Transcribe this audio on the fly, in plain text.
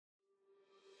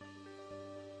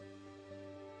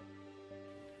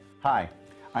Hi,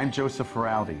 I'm Joseph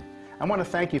Feraldi. I want to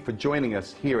thank you for joining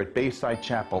us here at Bayside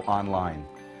Chapel online.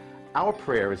 Our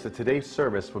prayer is that today's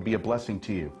service will be a blessing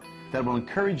to you, that it will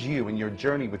encourage you in your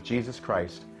journey with Jesus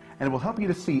Christ, and it will help you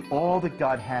to see all that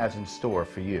God has in store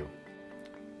for you.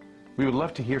 We would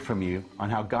love to hear from you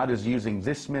on how God is using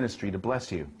this ministry to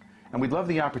bless you, and we'd love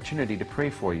the opportunity to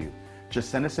pray for you. Just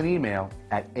send us an email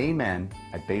at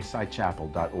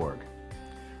amen@baysidechapel.org.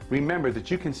 Remember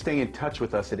that you can stay in touch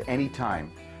with us at any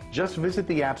time. Just visit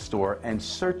the App Store and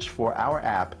search for our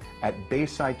app at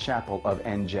Bayside Chapel of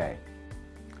NJ.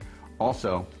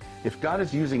 Also, if God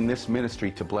is using this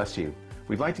ministry to bless you,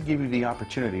 we'd like to give you the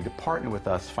opportunity to partner with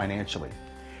us financially.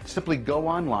 Simply go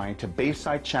online to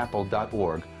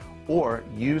baysidechapel.org or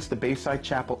use the Bayside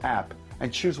Chapel app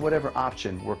and choose whatever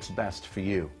option works best for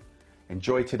you.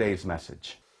 Enjoy today's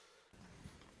message.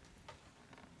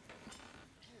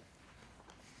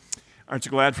 Aren't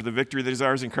you glad for the victory that is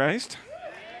ours in Christ?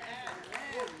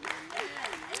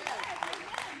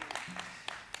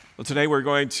 Well, today we're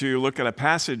going to look at a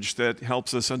passage that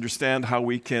helps us understand how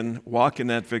we can walk in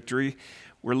that victory.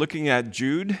 We're looking at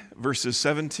Jude, verses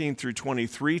 17 through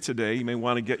 23 today. You may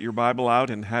want to get your Bible out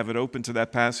and have it open to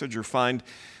that passage, or find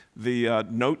the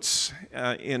notes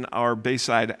in our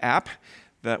Bayside app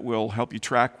that will help you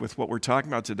track with what we're talking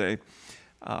about today.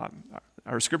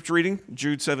 Our scripture reading,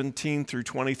 Jude 17 through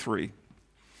 23.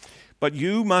 But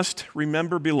you must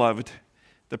remember, beloved,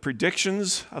 the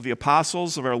predictions of the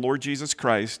apostles of our Lord Jesus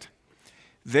Christ.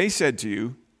 They said to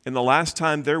you, in the last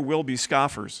time there will be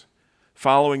scoffers,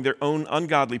 following their own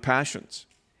ungodly passions.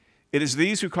 It is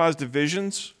these who cause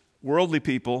divisions, worldly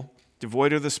people,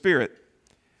 devoid of the Spirit.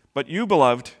 But you,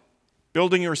 beloved,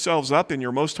 building yourselves up in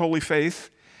your most holy faith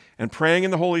and praying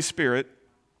in the Holy Spirit,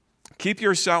 keep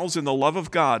yourselves in the love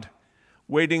of God,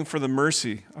 waiting for the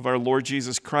mercy of our Lord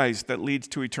Jesus Christ that leads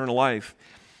to eternal life.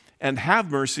 And have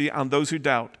mercy on those who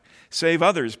doubt. Save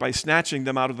others by snatching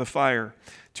them out of the fire.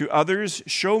 To others,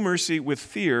 show mercy with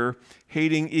fear,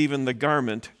 hating even the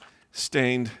garment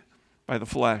stained by the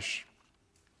flesh.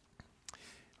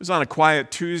 It was on a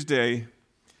quiet Tuesday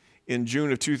in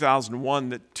June of 2001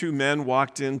 that two men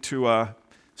walked into a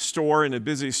store in a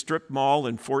busy strip mall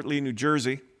in Fort Lee, New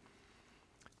Jersey.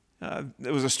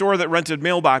 It was a store that rented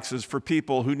mailboxes for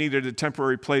people who needed a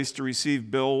temporary place to receive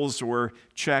bills or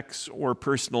checks or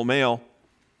personal mail.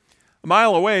 A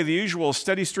mile away, the usual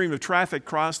steady stream of traffic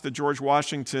crossed the George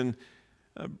Washington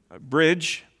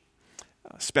Bridge,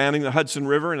 spanning the Hudson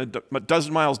River, and a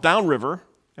dozen miles downriver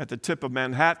at the tip of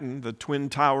Manhattan, the twin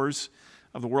towers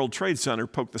of the World Trade Center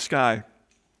poked the sky.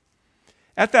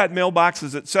 At that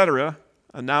Mailboxes Etc.,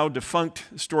 a now defunct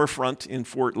storefront in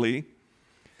Fort Lee,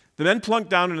 the men plunked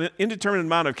down an indeterminate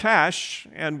amount of cash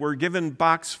and were given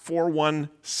box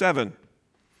 417.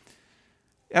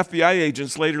 FBI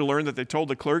agents later learned that they told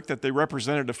the clerk that they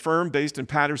represented a firm based in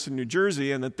Paterson, New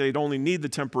Jersey, and that they'd only need the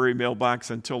temporary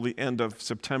mailbox until the end of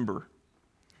September.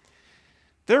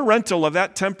 Their rental of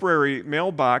that temporary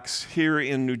mailbox here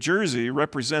in New Jersey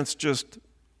represents just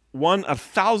one of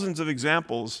thousands of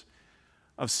examples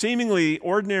of seemingly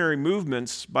ordinary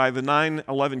movements by the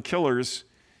 9/11 killers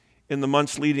in the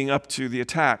months leading up to the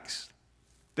attacks.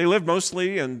 They lived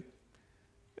mostly in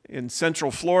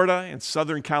Central Florida, in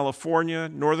Southern California,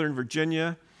 Northern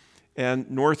Virginia, and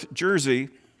North Jersey,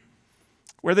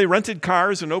 where they rented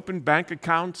cars and opened bank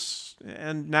accounts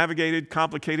and navigated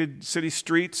complicated city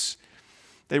streets.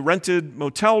 They rented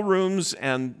motel rooms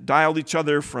and dialed each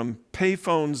other from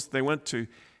payphones. They went to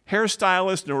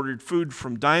hairstylists and ordered food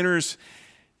from diners.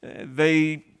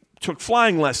 They took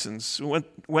flying lessons, went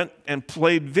and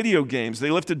played video games.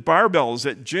 They lifted barbells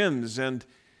at gyms, and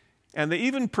they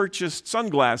even purchased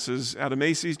sunglasses at a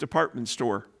Macy's department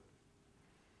store.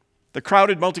 The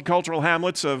crowded multicultural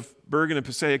hamlets of Bergen and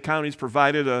Passaic counties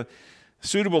provided a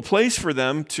suitable place for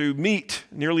them to meet,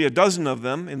 nearly a dozen of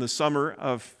them in the summer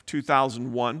of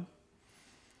 2001.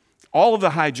 All of the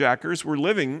hijackers were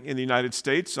living in the United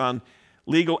States on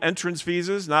legal entrance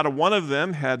visas. Not a one of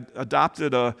them had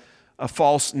adopted a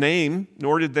false name,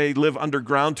 nor did they live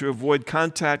underground to avoid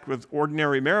contact with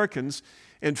ordinary Americans.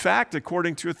 In fact,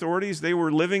 according to authorities, they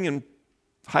were living and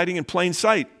hiding in plain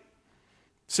sight,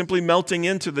 simply melting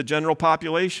into the general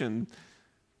population,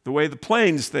 the way the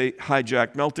planes they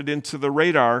hijacked melted into the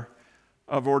radar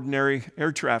of ordinary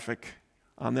air traffic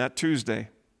on that Tuesday.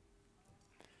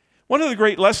 One of the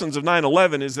great lessons of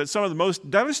 9/11 is that some of the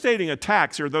most devastating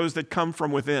attacks are those that come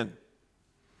from within.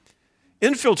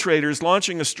 Infiltrators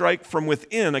launching a strike from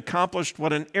within accomplished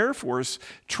what an Air Force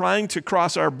trying to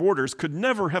cross our borders could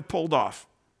never have pulled off.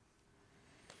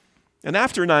 And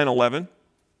after 9/11,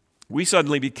 we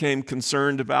suddenly became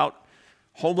concerned about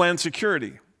homeland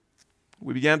security.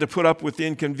 We began to put up with the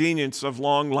inconvenience of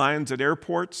long lines at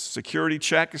airports, security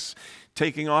checks,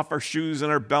 taking off our shoes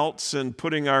and our belts and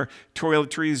putting our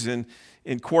toiletries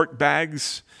in quart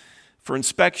bags for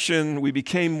inspection. We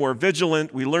became more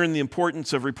vigilant. We learned the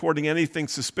importance of reporting anything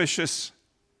suspicious.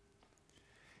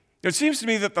 It seems to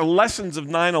me that the lessons of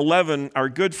 9/11 are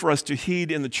good for us to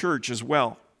heed in the church as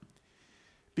well.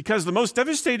 Because the most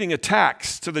devastating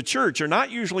attacks to the church are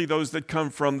not usually those that come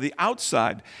from the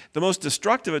outside. The most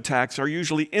destructive attacks are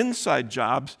usually inside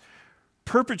jobs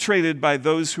perpetrated by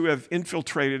those who have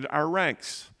infiltrated our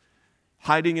ranks,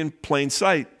 hiding in plain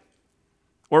sight,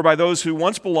 or by those who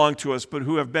once belonged to us but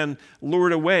who have been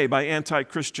lured away by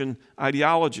anti-Christian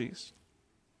ideologies.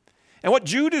 And what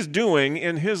Jude is doing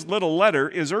in his little letter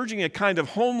is urging a kind of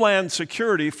homeland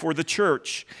security for the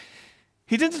church.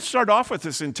 He didn't start off with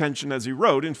this intention as he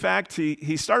wrote. In fact,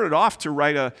 he started off to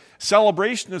write a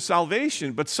celebration of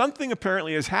salvation, but something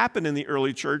apparently has happened in the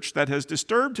early church that has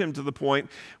disturbed him to the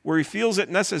point where he feels it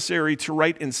necessary to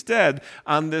write instead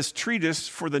on this treatise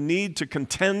for the need to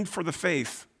contend for the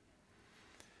faith.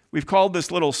 We've called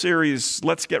this little series,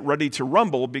 Let's Get Ready to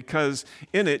Rumble, because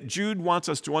in it, Jude wants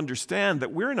us to understand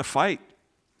that we're in a fight.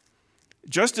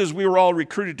 Just as we were all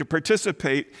recruited to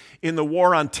participate in the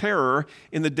war on terror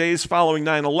in the days following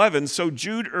 9/11, so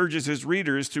Jude urges his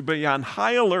readers to be on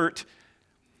high alert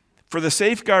for the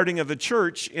safeguarding of the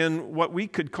church in what we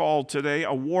could call today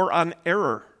a war on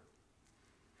error.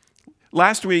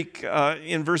 Last week,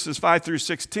 in verses 5 through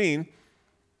 16,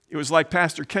 it was like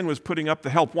Pastor Ken was putting up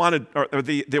the help wanted, or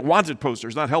the wanted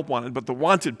posters, not help wanted, but the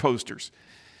wanted posters,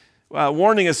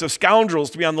 warning us of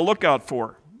scoundrels to be on the lookout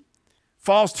for.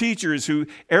 False teachers who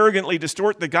arrogantly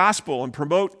distort the gospel and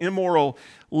promote immoral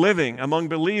living among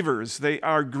believers. They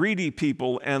are greedy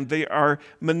people and they are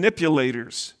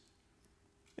manipulators.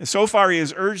 And so far he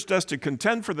has urged us to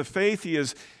contend for the faith.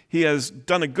 He has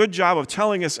done a good job of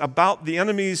telling us about the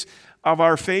enemies of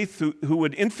our faith who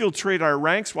would infiltrate our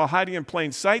ranks while hiding in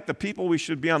plain sight, the people we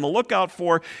should be on the lookout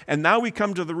for. And now we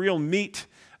come to the real meat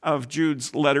of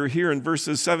Jude's letter here in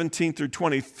verses 17 through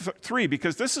 23,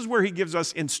 because this is where he gives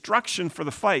us instruction for the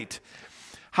fight,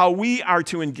 how we are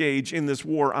to engage in this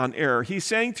war on error. He's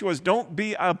saying to us, don't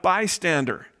be a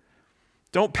bystander.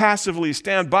 Don't passively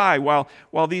stand by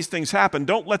while these things happen.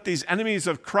 Don't let these enemies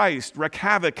of Christ wreak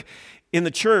havoc in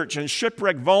the church and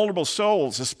shipwreck vulnerable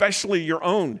souls, especially your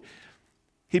own.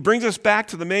 He brings us back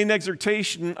to the main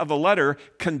exhortation of the letter,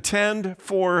 contend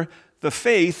for the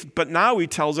faith, but now he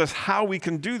tells us how we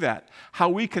can do that, how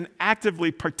we can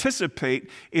actively participate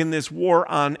in this war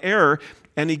on error.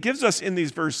 And he gives us in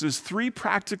these verses 3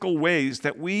 practical ways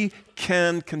that we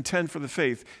can contend for the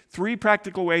faith. 3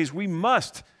 practical ways we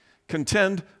must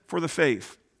contend for the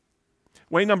faith.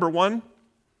 Way number 1,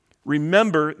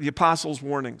 remember the apostles'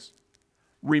 warnings.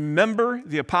 Remember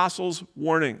the apostles'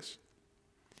 warnings.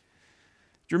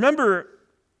 Do you remember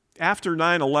after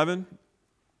 9/11,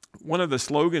 one of the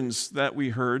slogans that we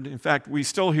heard, in fact, we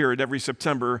still hear it every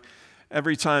September,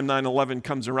 every time 9/11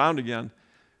 comes around again,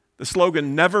 the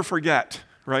slogan, never forget,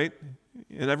 right?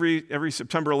 And every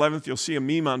September 11th, you'll see a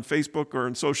meme on Facebook or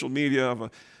in social media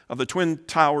of the Twin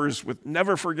Towers with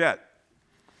never forget.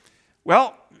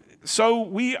 Well, so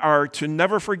we are to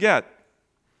never forget.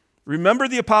 Remember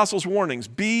the apostles' warnings.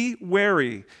 Be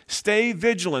wary. Stay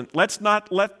vigilant. Let's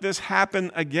not let this happen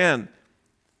again.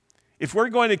 If we're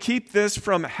going to keep this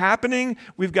from happening,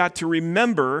 we've got to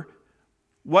remember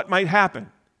what might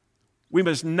happen. We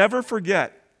must never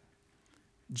forget.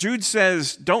 Jude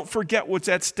says, don't forget what's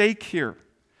at stake here.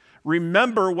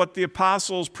 Remember what the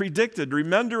apostles predicted.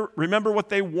 Remember what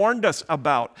they warned us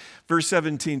about. Verse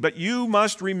 17, but you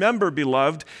must remember,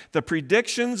 beloved, the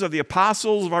predictions of the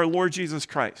apostles of our Lord Jesus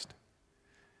Christ.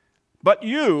 But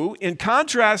you, in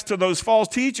contrast to those false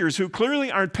teachers who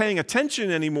clearly aren't paying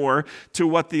attention anymore to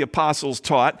what the apostles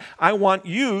taught, I want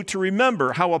you to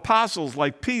remember how apostles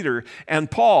like Peter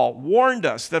and Paul warned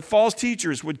us that false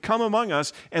teachers would come among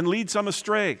us and lead some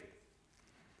astray.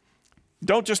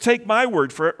 Don't just take my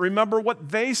word for it. Remember what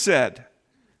they said.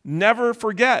 Never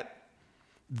forget.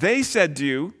 They said to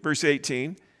you, verse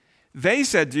 18, they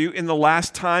said to you, in the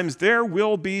last times there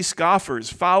will be scoffers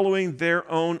following their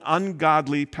own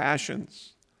ungodly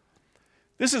passions.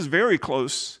 This is very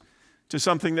close to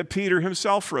something that Peter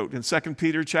himself wrote in 2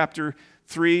 Peter chapter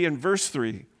 3 and verse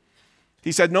 3.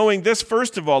 He said, knowing this,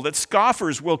 first of all, that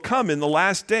scoffers will come in the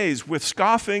last days with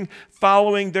scoffing,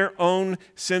 following their own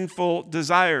sinful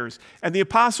desires. And the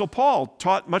Apostle Paul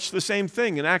taught much the same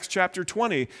thing in Acts chapter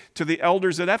 20 to the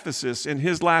elders at Ephesus in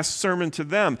his last sermon to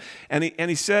them. And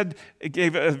he said, it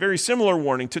gave a very similar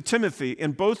warning to Timothy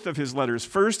in both of his letters,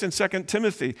 1st and 2nd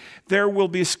Timothy. There will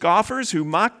be scoffers who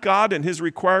mock God and his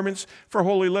requirements for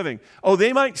holy living. Oh,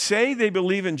 they might say they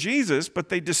believe in Jesus, but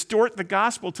they distort the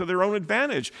gospel to their own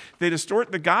advantage. They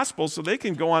distort the gospel so they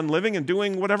can go on living and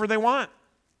doing whatever they want.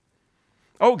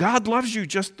 Oh, God loves you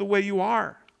just the way you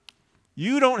are.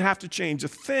 You don't have to change a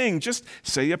thing. Just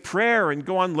say a prayer and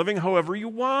go on living however you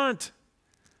want.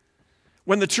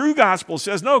 When the true gospel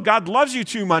says, no, God loves you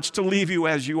too much to leave you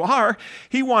as you are.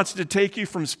 He wants to take you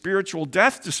from spiritual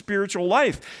death to spiritual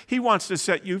life. He wants to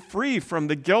set you free from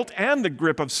the guilt and the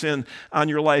grip of sin on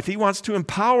your life. He wants to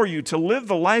empower you to live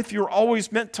the life you're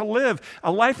always meant to live,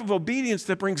 a life of obedience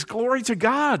that brings glory to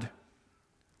God.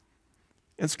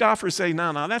 And scoffers say,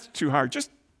 no, that's too hard.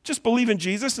 Just believe in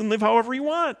Jesus and live however you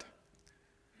want.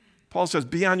 Paul says,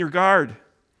 be on your guard.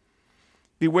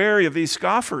 Be wary of these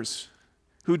scoffers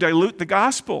who dilute the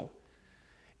gospel.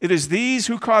 It is these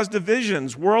who cause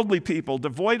divisions, worldly people,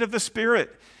 devoid of the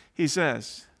Spirit, he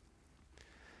says.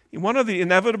 One of the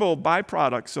inevitable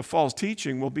byproducts of false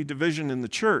teaching will be division in the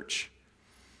church.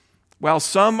 While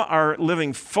some are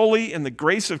living fully in the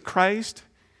grace of Christ,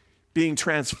 being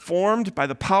transformed by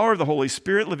the power of the Holy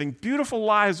Spirit, living beautiful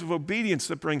lives of obedience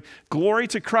that bring glory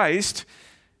to Christ,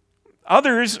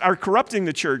 others are corrupting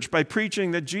the church by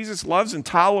preaching that Jesus loves and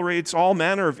tolerates all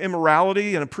manner of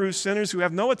immorality and approves sinners who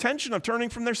have no intention of turning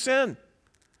from their sin.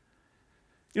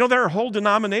 You know, there are whole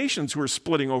denominations who are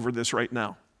splitting over this right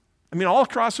now. I mean, all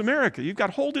across America, you've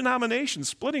got whole denominations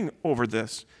splitting over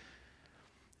this.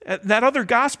 That other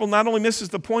gospel not only misses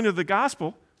the point of the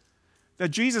gospel, that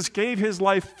Jesus gave his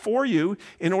life for you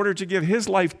in order to give his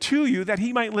life to you, that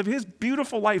he might live his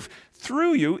beautiful life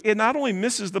through you. It not only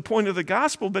misses the point of the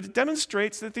gospel, but it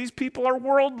demonstrates that these people are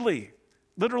worldly,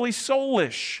 literally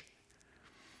soulish.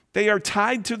 They are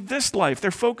tied to this life.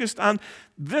 They're focused on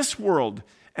this world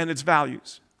and its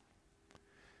values.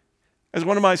 As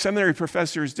one of my seminary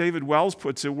professors, David Wells,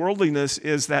 puts it, worldliness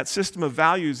is that system of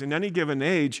values in any given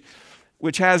age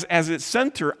which has as its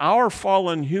center our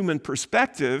fallen human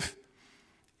perspective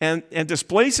and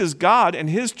displaces God and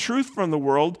his truth from the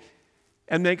world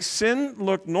and makes sin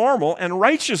look normal and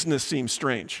righteousness seem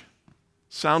strange.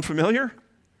 Sound familiar?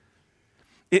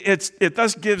 It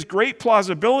thus gives great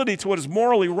plausibility to what is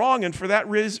morally wrong, and for that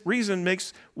reason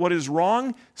makes what is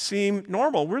wrong seem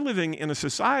normal. We're living in a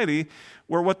society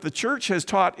where what the church has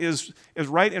taught is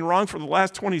right and wrong for the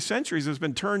last 20 centuries has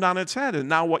been turned on its head, and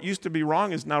now what used to be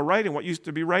wrong is now right, and what used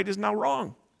to be right is now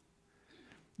wrong.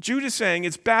 Jude is saying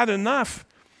it's bad enough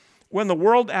when the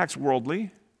world acts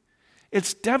worldly.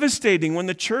 It's devastating when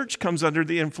the church comes under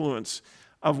the influence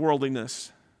of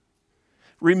worldliness.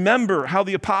 Remember how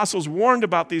the apostles warned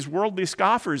about these worldly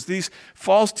scoffers, these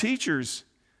false teachers.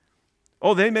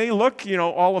 Oh, they may look,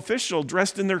 all official,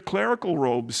 dressed in their clerical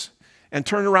robes and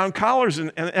turn around collars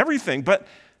and everything. But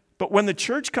when the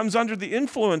church comes under the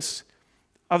influence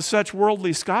of such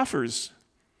worldly scoffers,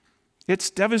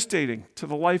 it's devastating to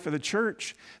the life of the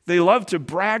church. They love to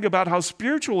brag about how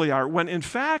spiritual they are, when in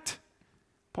fact,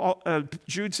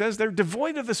 Jude says they're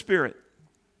devoid of the Spirit.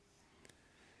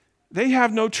 They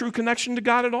have no true connection to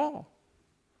God at all.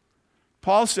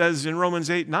 Paul says in Romans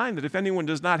 8:9 that if anyone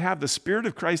does not have the Spirit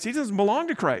of Christ, he doesn't belong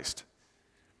to Christ.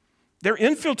 They're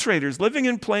infiltrators, living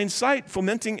in plain sight,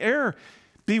 fomenting error.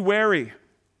 Be wary,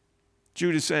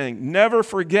 Jude is saying. Never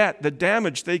forget the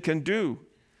damage they can do.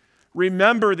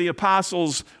 Remember the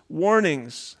apostles'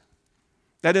 warnings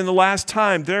that in the last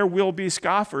time there will be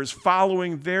scoffers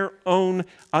following their own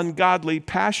ungodly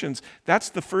passions. That's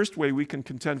the first way we can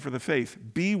contend for the faith.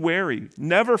 Be wary.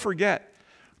 Never forget.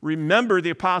 Remember the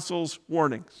apostles'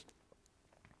 warnings.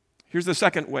 Here's the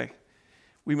second way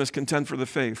we must contend for the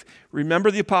faith.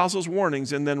 Remember the apostles'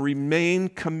 warnings and then remain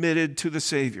committed to the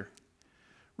Savior.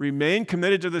 Remain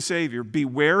committed to the Savior. Be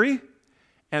wary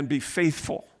and be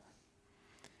faithful.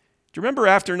 Do you remember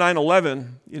after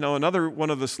 9/11, another one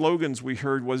of the slogans we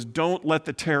heard was, don't let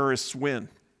the terrorists win,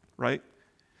 right?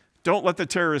 Don't let the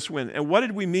terrorists win. And what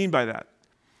did we mean by that?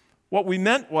 What we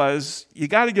meant was you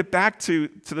got to get back to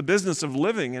the business of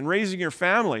living and raising your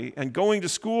family and going to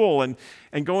school and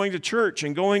going to church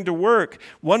and going to work.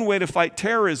 One way to fight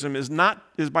terrorism is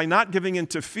by not giving in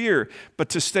to fear, but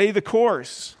to stay the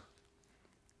course.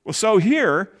 Well, so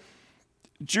here,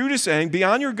 Jude is saying, be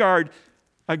on your guard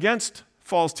against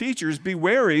false teachers, be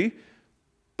wary,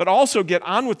 but also get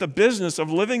on with the business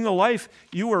of living the life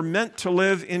you were meant to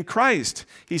live in Christ.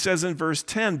 He says in verse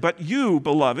 10, but you,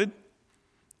 beloved,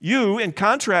 You, in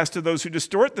contrast to those who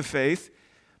distort the faith,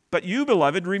 but you,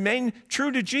 beloved, remain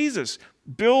true to Jesus,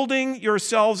 building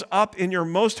yourselves up in your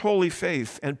most holy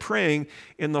faith and praying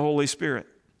in the Holy Spirit.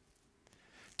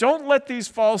 Don't let these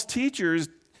false teachers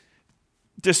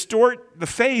distort the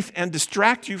faith and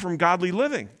distract you from godly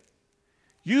living.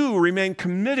 You remain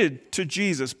committed to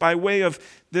Jesus by way of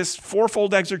this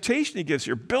fourfold exhortation he gives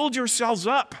here. Build yourselves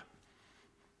up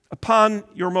upon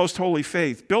your most holy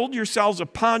faith. Build yourselves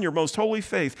upon your most holy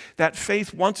faith, that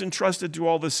faith once entrusted to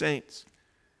all the saints.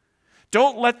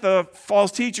 Don't let the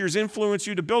false teachers influence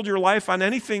you to build your life on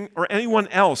anything or anyone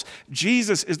else.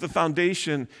 Jesus is the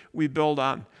foundation we build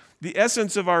on. The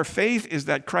essence of our faith is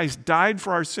that Christ died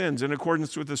for our sins in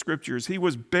accordance with the Scriptures. He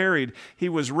was buried. He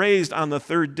was raised on the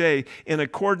third day in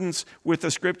accordance with the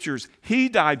Scriptures. He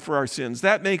died for our sins.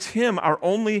 That makes him our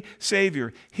only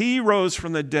Savior. He rose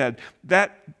from the dead.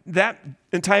 That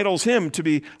entitles him to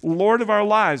be Lord of our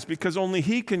lives because only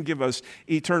he can give us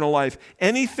eternal life.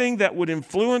 Anything that would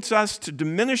influence us to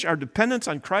diminish our dependence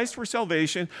on Christ for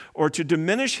salvation or to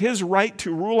diminish his right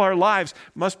to rule our lives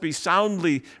must be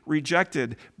soundly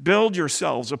rejected. Build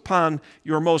yourselves upon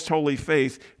your most holy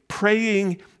faith,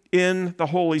 praying in the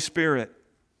Holy Spirit.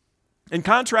 In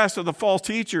contrast to the false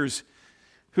teachers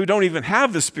who don't even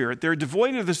have the Spirit, they're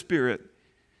devoid of the Spirit,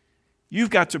 you've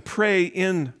got to pray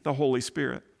in the Holy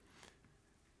Spirit.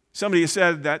 Somebody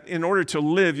said that in order to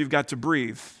live, you've got to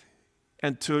breathe.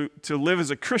 And to live as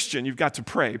a Christian, you've got to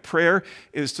pray. Prayer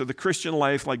is to the Christian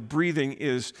life like breathing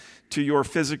is to your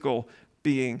physical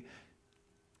being.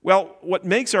 Well, what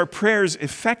makes our prayers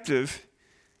effective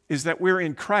is that we're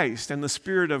in Christ and the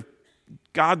Spirit of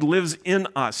God lives in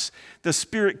us. The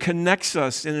Spirit connects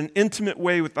us in an intimate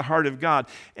way with the heart of God.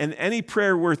 And any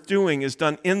prayer worth doing is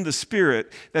done in the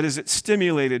Spirit. That is, it's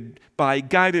stimulated by,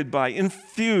 guided by,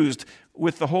 infused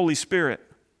with the Holy Spirit.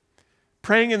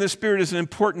 Praying in the Spirit is an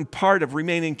important part of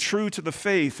remaining true to the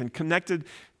faith and connected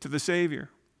to the Savior.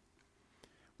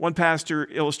 One pastor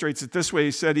illustrates it this way.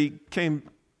 He said he came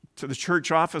to the church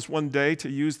office one day to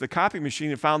use the copy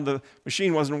machine and found the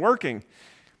machine wasn't working.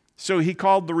 So he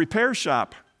called the repair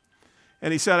shop.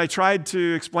 And he said, I tried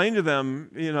to explain to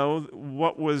them,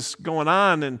 what was going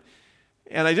on, and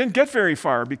I didn't get very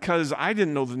far because I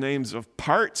didn't know the names of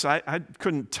parts. I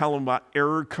couldn't tell them about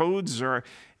error codes or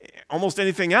almost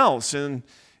anything else. And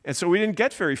so we didn't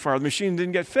get very far. The machine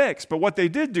didn't get fixed. But what they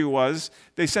did do was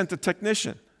they sent a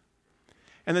technician.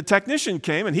 And the technician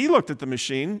came and he looked at the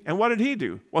machine. And what did he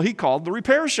do? Well, he called the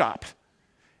repair shop.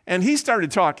 And he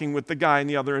started talking with the guy on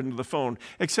the other end of the phone,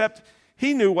 except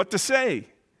he knew what to say.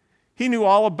 He knew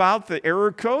all about the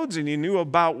error codes and he knew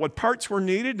about what parts were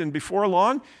needed. And before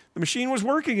long, the machine was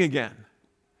working again.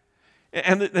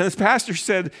 And this pastor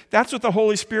said, that's what the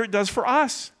Holy Spirit does for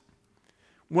us.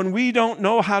 When we don't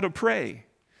know how to pray,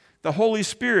 the Holy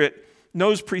Spirit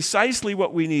knows precisely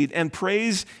what we need and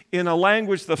prays in a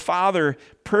language the Father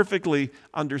perfectly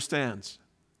understands.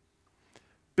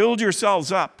 Build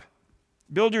yourselves up.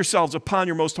 Build yourselves upon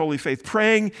your most holy faith,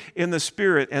 praying in the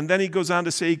Spirit. And then he goes on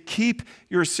to say, keep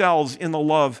yourselves in the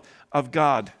love of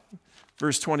God.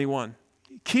 Verse 21.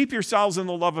 Keep yourselves in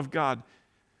the love of God.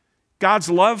 God's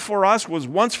love for us was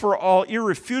once for all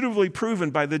irrefutably proven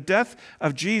by the death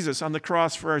of Jesus on the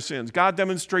cross for our sins. God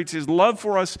demonstrates his love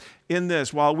for us in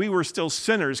this. While we were still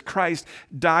sinners, Christ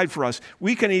died for us.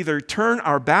 We can either turn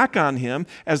our back on him,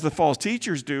 as the false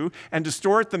teachers do, and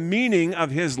distort the meaning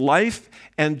of his life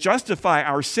and justify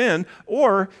our sin,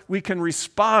 or we can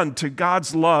respond to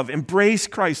God's love, embrace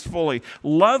Christ fully,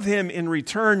 love him in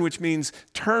return, which means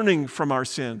turning from our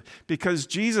sin. Because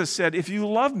Jesus said, if you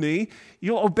love me,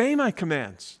 you'll obey my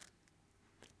commands.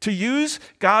 To use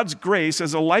God's grace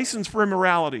as a license for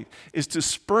immorality is to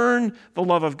spurn the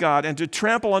love of God and to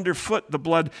trample underfoot the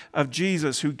blood of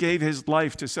Jesus, who gave his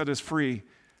life to set us free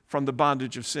from the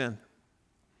bondage of sin.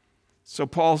 So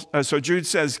Jude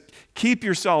says, keep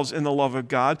yourselves in the love of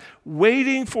God,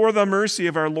 waiting for the mercy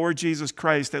of our Lord Jesus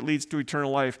Christ that leads to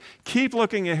eternal life. Keep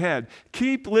looking ahead.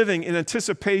 Keep living in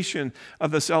anticipation of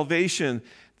the salvation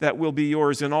that will be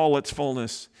yours in all its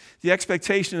fullness. The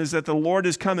expectation is that the Lord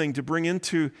is coming to bring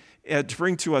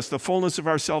to us the fullness of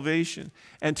our salvation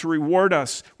and to reward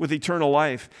us with eternal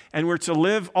life. And we're to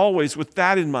live always with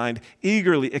that in mind,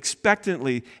 eagerly,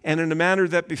 expectantly, and in a manner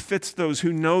that befits those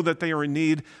who know that they are in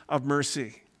need of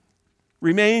mercy.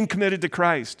 Remain committed to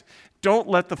Christ. Don't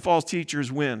let the false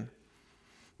teachers win.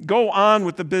 Go on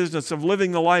with the business of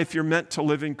living the life you're meant to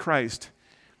live in Christ.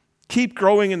 Keep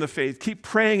growing in the faith. Keep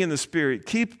praying in the Spirit.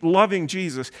 Keep loving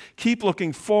Jesus. Keep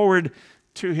looking forward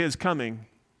to his coming.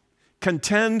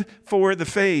 Contend for the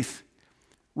faith.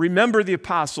 Remember the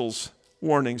apostles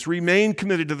warnings. Remain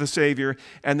committed to the Savior.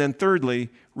 And then thirdly,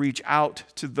 reach out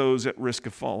to those at risk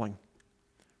of falling.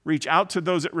 Reach out to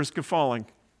those at risk of falling.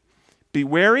 Be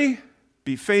wary,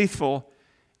 be faithful,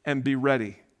 and be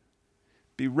ready.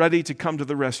 Be ready to come to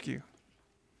the rescue.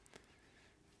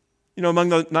 Among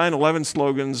the 9/11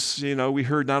 slogans, we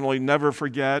heard not only never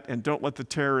forget and don't let the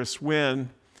terrorists win,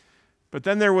 but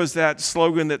then there was that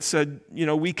slogan that said,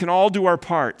 we can all do our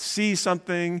part. See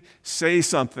something, say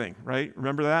something, right?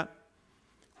 Remember that?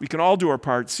 We can all do our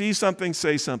part. See something,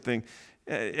 say something.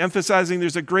 Emphasizing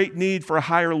there's a great need for a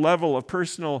higher level of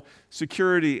personal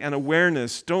security and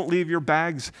awareness. Don't leave your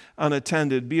bags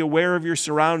unattended. Be aware of your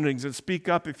surroundings and speak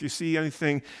up if you see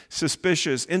anything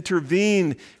suspicious.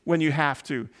 Intervene when you have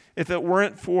to. If it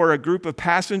weren't for a group of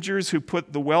passengers who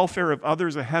put the welfare of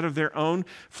others ahead of their own,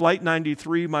 Flight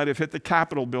 93 might have hit the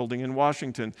Capitol building in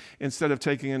Washington instead of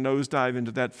taking a nosedive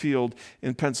into that field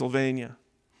in Pennsylvania.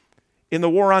 In the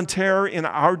war on terror, in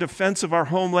our defense of our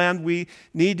homeland, we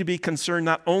need to be concerned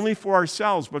not only for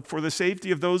ourselves, but for the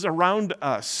safety of those around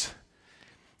us.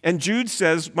 And Jude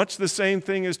says much the same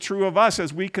thing is true of us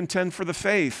as we contend for the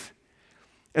faith.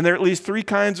 And there are at least three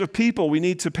kinds of people we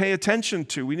need to pay attention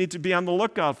to. We need to be on the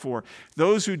lookout for.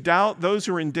 Those who doubt, those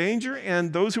who are in danger,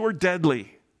 and those who are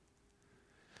deadly.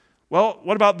 Well,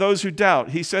 what about those who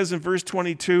doubt? He says in verse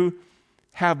 22,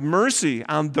 have mercy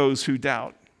on those who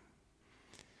doubt.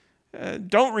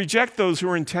 Don't reject those who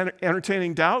are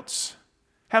entertaining doubts.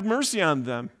 Have mercy on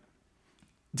them.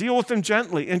 Deal with them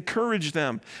gently. Encourage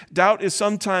them. Doubt is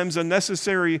sometimes a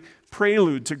necessary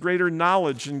prelude to greater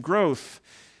knowledge and growth.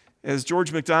 As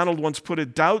George MacDonald once put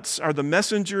it, doubts are the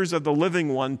messengers of the living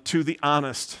one to the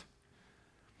honest.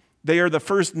 They are the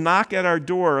first knock at our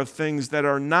door of things that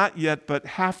are not yet but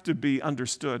have to be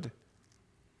understood.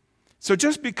 So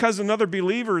just because another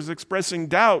believer is expressing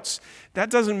doubts, that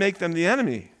doesn't make them the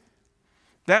enemy.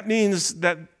 That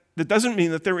doesn't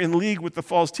mean that they're in league with the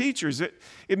false teachers.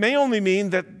 It may only mean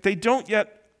that they don't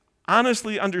yet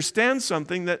honestly understand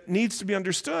something that needs to be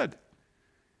understood.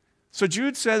 So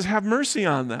Jude says, have mercy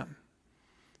on them.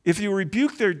 If you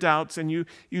rebuke their doubts and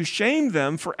you shame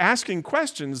them for asking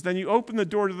questions, then you open the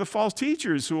door to the false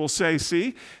teachers who will say,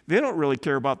 see, they don't really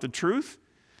care about the truth.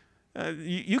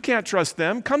 You can't trust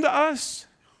them. Come to us.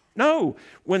 No,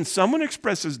 when someone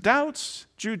expresses doubts,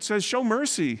 Jude says, show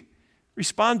mercy.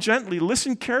 Respond gently,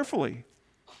 listen carefully.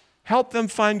 Help them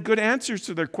find good answers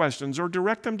to their questions or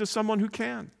direct them to someone who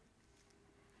can.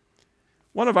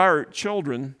 One of our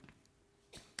children,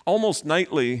 almost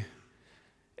nightly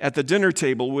at the dinner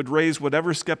table, would raise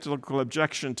whatever skeptical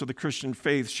objection to the Christian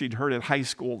faith she'd heard at high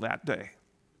school that day.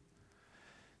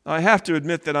 Now, I have to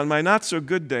admit that on my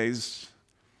not-so-good days,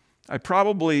 I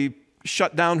probably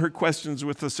shut down her questions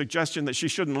with the suggestion that she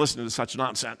shouldn't listen to such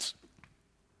nonsense.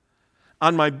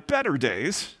 On my better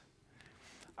days,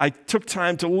 I took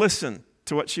time to listen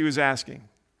to what she was asking,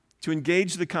 to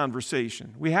engage the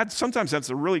conversation. We sometimes had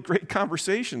some really great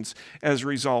conversations as a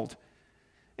result.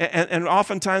 And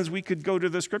oftentimes we could go to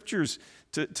the scriptures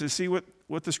to see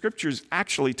what the scriptures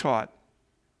actually taught.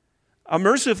 A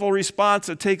merciful response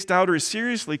that takes doubters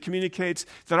seriously communicates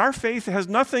that our faith has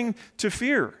nothing to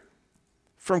fear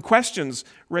from questions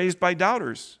raised by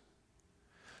doubters.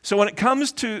 So when it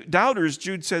comes to doubters,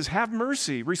 Jude says, have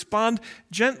mercy, respond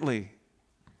gently.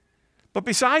 But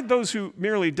beside those who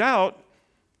merely doubt,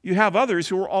 you have others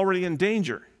who are already in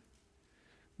danger.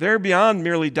 They're beyond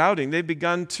merely doubting. They've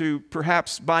begun to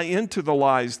perhaps buy into the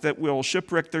lies that will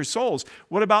shipwreck their souls.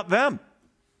 What about them?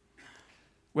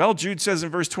 Well, Jude says in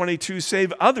verse 22,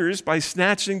 save others by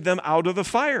snatching them out of the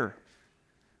fire.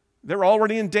 They're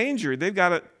already in danger. They've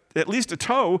got at least a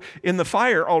toe in the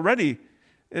fire already.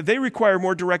 They require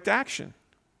more direct action.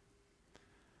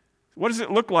 What does it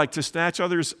look like to snatch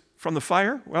others from the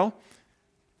fire? Well,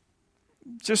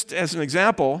 just as an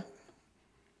example,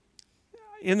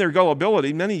 in their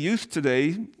gullibility, many youth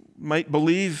today might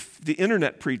believe the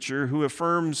internet preacher who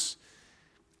affirms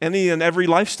any and every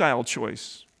lifestyle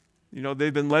choice.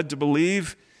 They've been led to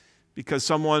believe because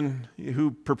someone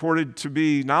who purported to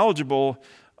be knowledgeable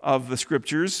of the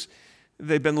scriptures,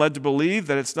 they've been led to believe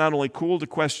that it's not only cool to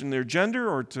question their gender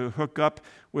or to hook up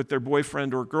with their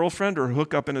boyfriend or girlfriend or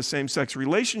hook up in a same-sex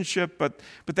relationship, but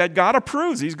that God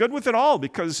approves. He's good with it all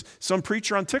because some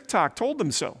preacher on TikTok told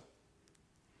them so.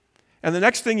 And the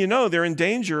next thing you know, they're in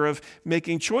danger of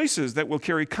making choices that will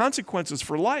carry consequences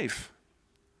for life.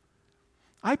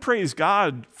 I praise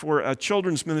God for a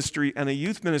children's ministry and a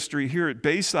youth ministry here at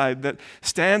Bayside that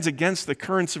stands against the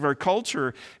currents of our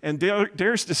culture and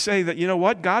dares to say that, you know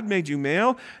what, God made you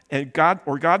male and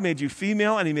God made you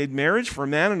female, and he made marriage for a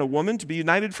man and a woman to be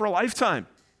united for a lifetime.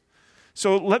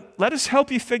 So let us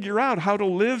help you figure out how to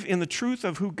live in the truth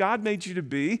of who God made you to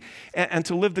be and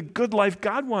to live the good life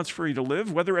God wants for you to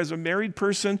live, whether as a married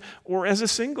person or as a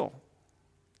single.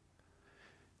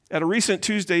 At a recent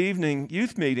Tuesday evening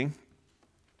youth meeting,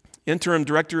 Interim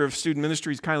Director of Student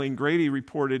Ministries, Kylene Grady,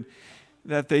 reported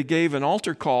that they gave an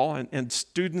altar call and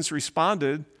students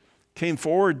responded, came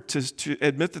forward to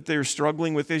admit that they were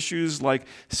struggling with issues like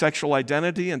sexual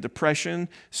identity and depression,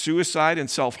 suicide and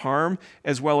self-harm,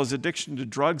 as well as addiction to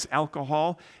drugs,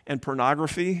 alcohol, and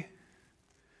pornography.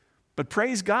 But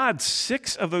praise God,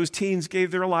 6 of those teens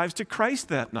gave their lives to Christ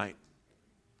that night.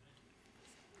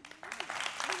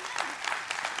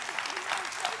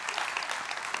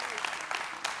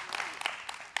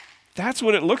 That's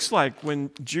what it looks like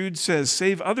when Jude says,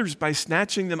 save others by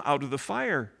snatching them out of the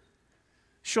fire.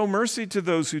 Show mercy to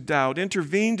those who doubt.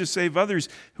 Intervene to save others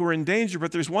who are in danger.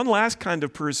 But there's one last kind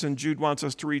of person Jude wants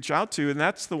us to reach out to, and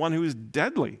that's the one who is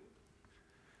deadly.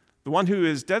 The one who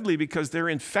is deadly because they're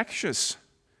infectious.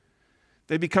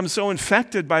 They become so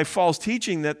infected by false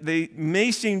teaching that they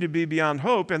may seem to be beyond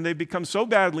hope, and they become so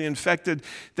badly infected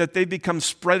that they become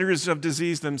spreaders of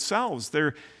disease themselves.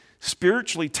 They're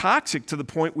spiritually toxic to the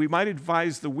point we might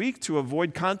advise the weak to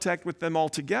avoid contact with them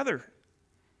altogether.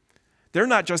 They're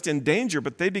not just in danger,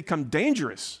 but they become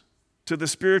dangerous to the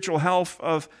spiritual health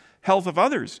of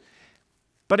others.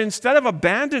 But instead of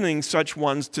abandoning such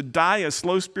ones to die a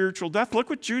slow spiritual death, look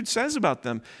what Jude says about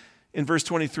them in verse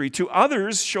 23. To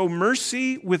others show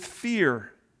mercy with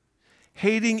fear,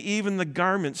 hating even the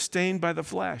garment stained by the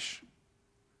flesh.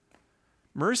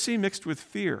 Mercy mixed with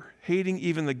fear, hating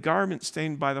even the garment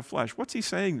stained by the flesh. What's he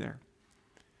saying there?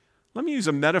 Let me use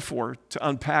a metaphor to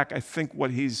unpack, I think,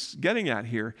 what he's getting at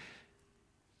here.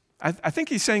 I think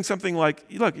he's saying something like,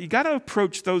 look, you got to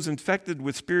approach those infected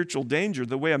with spiritual danger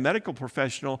the way a medical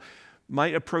professional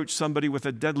might approach somebody with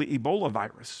a deadly Ebola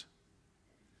virus.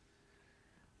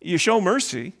 You show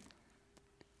mercy,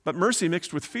 but mercy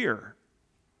mixed with fear.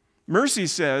 Mercy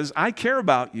says, I care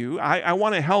about you. I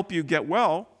want to help you get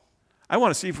well. I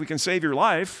want to see if we can save your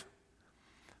life.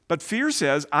 But fear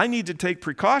says, I need to take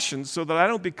precautions so that I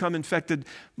don't become infected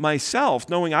myself,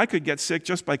 knowing I could get sick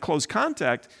just by close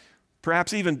contact,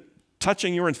 perhaps even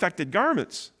touching your infected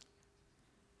garments.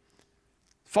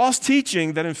 False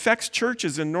teaching that infects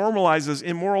churches and normalizes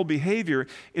immoral behavior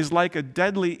is like a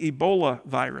deadly Ebola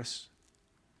virus.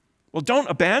 Well, don't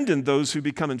abandon those who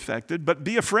become infected, but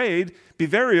be afraid, be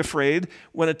very afraid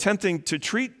when attempting to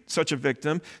treat such a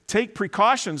victim. Take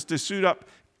precautions to suit up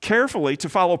carefully, to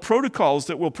follow protocols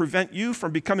that will prevent you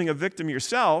from becoming a victim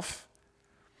yourself.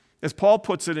 As Paul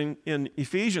puts it in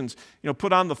Ephesians,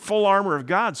 put on the full armor of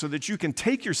God so that you can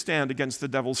take your stand against the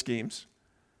devil's schemes.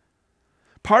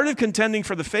 Part of contending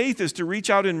for the faith is to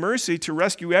reach out in mercy to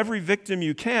rescue every victim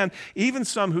you can, even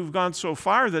some who've gone so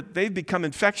far that they've become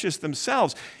infectious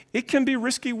themselves. It can be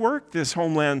risky work, this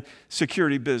homeland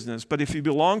security business, but if you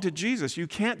belong to Jesus, you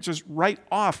can't just write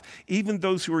off even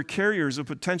those who are carriers of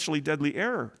potentially deadly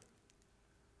error.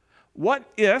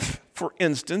 What if, for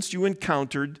instance, you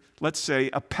encountered, let's say,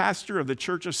 a pastor of the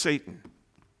Church of Satan?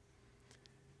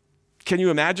 Can you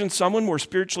imagine someone more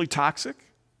spiritually toxic?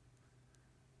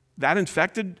 That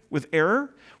infected with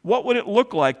error? What would it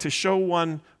look like to show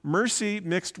one mercy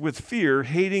mixed with fear,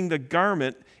 hating the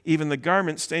garment, even the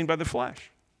garment stained by the flesh?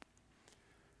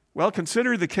 Well,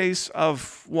 consider the case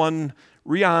of one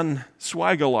Rian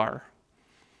Swigelar,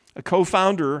 a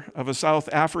co-founder of a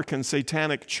South African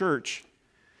satanic church,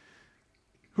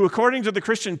 who, according to the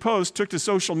Christian Post, took to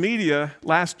social media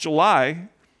last July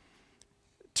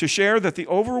to share that the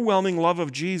overwhelming love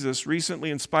of Jesus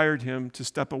recently inspired him to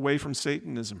step away from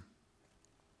Satanism.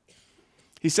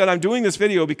 He said, I'm doing this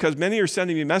video because many are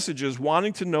sending me messages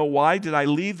wanting to know why did I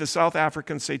leave the South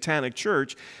African satanic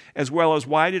church, as well as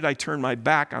why did I turn my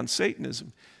back on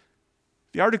Satanism.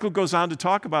 The article goes on to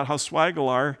talk about how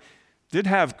Swigelar did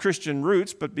have Christian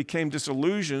roots, but became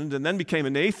disillusioned and then became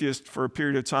an atheist for a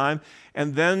period of time,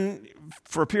 and then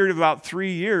for a period of about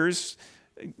 3 years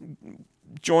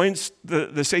joined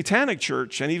the satanic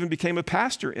church and even became a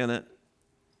pastor in it.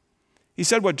 He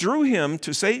said what drew him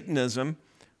to Satanism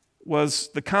was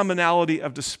the commonality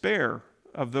of despair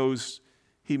of those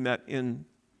he met in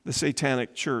the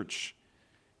satanic church.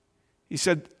 He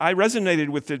said, I resonated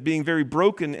with it being very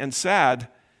broken and sad,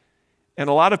 and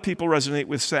a lot of people resonate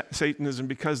with Satanism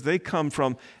because they come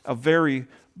from a very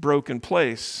broken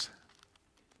place.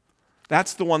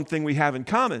 That's the one thing we have in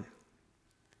common.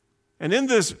 And in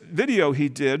this video he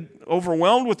did,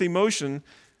 overwhelmed with emotion,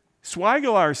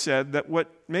 Swigelar said that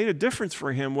what made a difference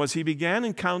for him was he began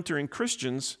encountering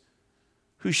Christians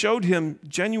who showed him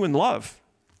genuine love,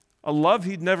 a love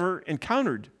he'd never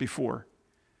encountered before.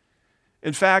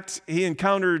 In fact, he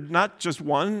encountered not just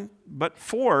one, but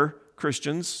 4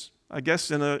 Christians, I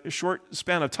guess in a short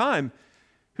span of time,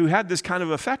 who had this kind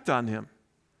of effect on him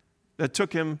that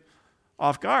took him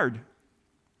off guard.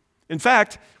 In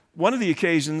fact, one of the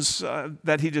occasions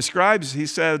that he describes, he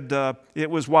said it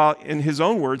was while, in his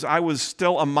own words, I was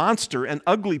still a monster, an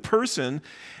ugly person,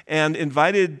 and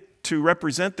invited to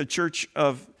represent the Church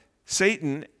of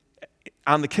Satan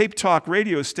on the Cape Talk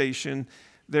radio station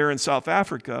there in South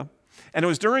Africa. And it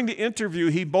was during the interview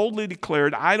he boldly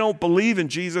declared, I don't believe in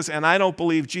Jesus and I don't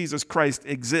believe Jesus Christ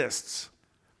exists.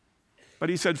 But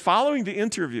he said following the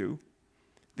interview,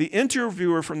 the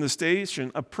interviewer from the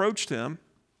station approached him.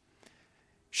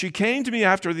 She came to me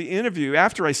after the interview,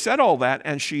 after I said all that,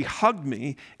 and she hugged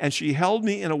me and she held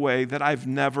me in a way that I've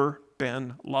never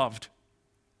been loved.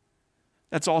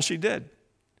 That's all she did.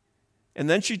 And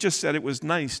then she just said it was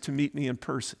nice to meet me in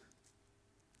person.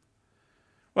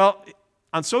 Well,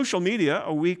 on social media,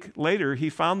 a week later, he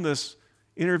found this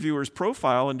interviewer's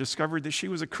profile and discovered that she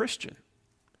was a Christian,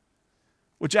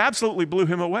 which absolutely blew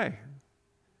him away,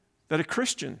 that a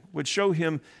Christian would show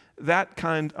him that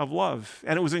kind of love.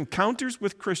 And it was encounters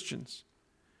with Christians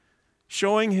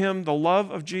showing him the love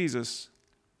of Jesus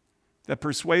that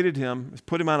persuaded him,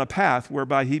 put him on a path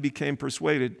whereby he became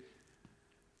persuaded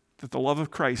that the love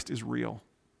of Christ is real.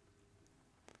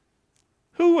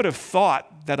 Who would have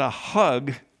thought that a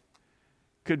hug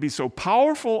could be so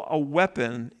powerful a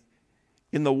weapon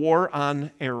in the war on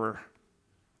error?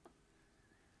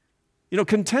 You know,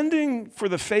 contending for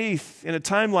the faith in a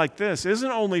time like this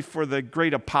isn't only for the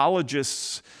great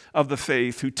apologists of the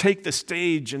faith who take the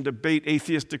stage and debate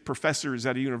atheistic professors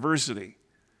at a university.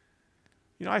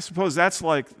 You know, I suppose that's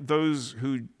like those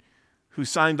who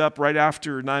signed up right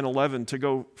after 9/11 to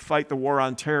go fight the war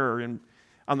on terror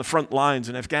on the front lines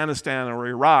in Afghanistan or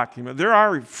Iraq. You know, there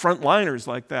are frontliners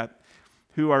like that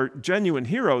who are genuine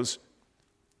heroes.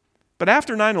 But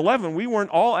after 9/11, we weren't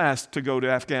all asked to go to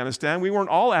Afghanistan. We weren't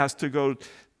all asked to go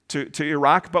to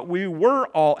Iraq, but we were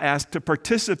all asked to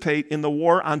participate in the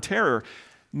war on terror.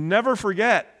 Never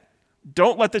forget,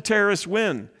 don't let the terrorists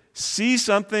win. See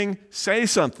something, say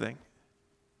something.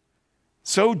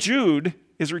 So Jude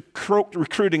is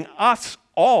recruiting us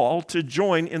all to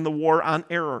join in the war on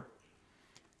error.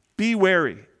 Be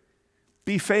wary.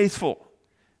 Be faithful.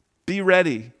 Be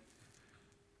ready.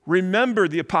 Remember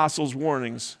the apostles'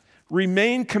 warnings.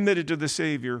 Remain committed to the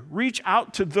Savior. Reach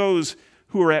out to those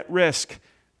who are at risk,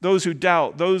 those who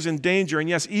doubt, those in danger, and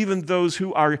yes, even those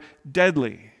who are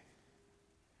deadly.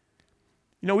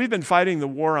 You know, we've been fighting the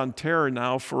war on terror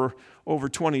now for over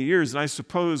 20 years, and I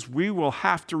suppose we will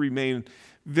have to remain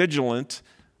vigilant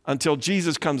until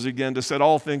Jesus comes again to set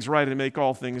all things right and make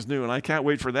all things new. And I can't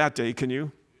wait for that day, can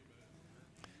you?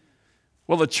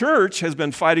 Well, the church has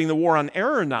been fighting the war on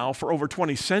error now for over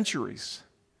 20 centuries.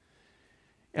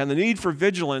 And the need for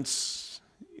vigilance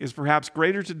is perhaps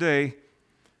greater today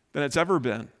than it's ever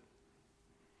been.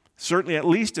 Certainly at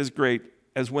least as great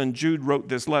as when Jude wrote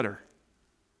this letter.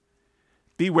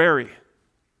 Be wary.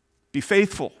 Be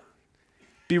faithful.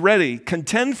 Be ready.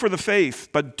 Contend for the faith,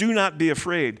 but do not be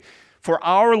afraid. For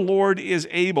our Lord is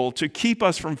able to keep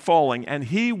us from falling, and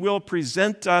He will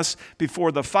present us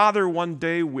before the Father one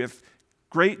day with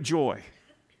great joy.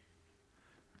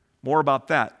 More about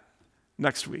that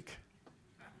next week.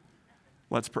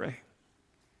 Let's pray.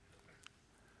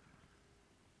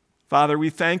 Father, we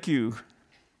thank you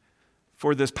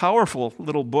for this powerful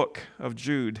little book of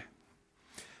Jude,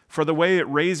 for the way it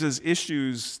raises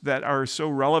issues that are so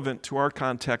relevant to our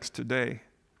context today.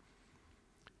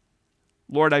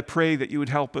 Lord, I pray that you would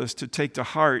help us to take to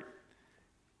heart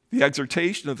the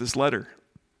exhortation of this letter,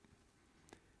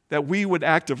 that we would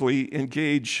actively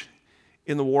engage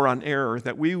in the war on error,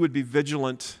 that we would be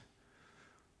vigilant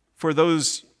for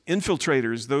those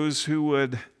infiltrators, those who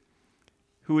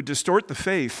would distort the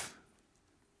faith,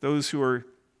 those who are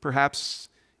perhaps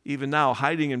even now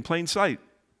hiding in plain sight.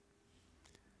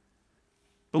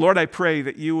 But Lord, I pray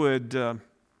that you would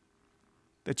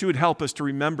help us to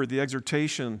remember the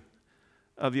exhortation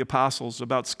of the apostles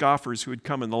about scoffers who would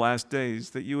come in the last days,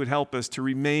 that you would help us to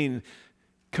remain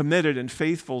committed and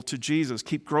faithful to Jesus,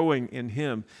 keep growing in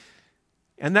Him,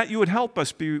 and that you would help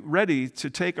us be ready to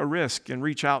take a risk and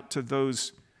reach out to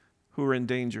those who are in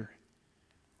danger.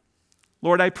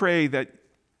 Lord, I pray that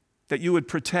you would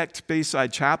protect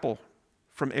Bayside Chapel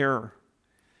from error,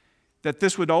 that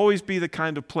this would always be the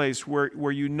kind of place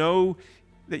where you know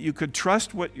that you could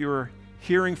trust what you're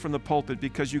hearing from the pulpit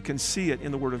because you can see it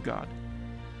in the Word of God.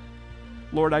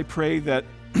 Lord, I pray that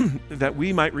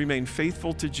we might remain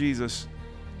faithful to Jesus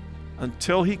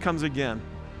until He comes again,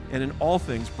 and in all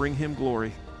things bring Him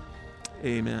glory.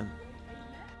 Amen.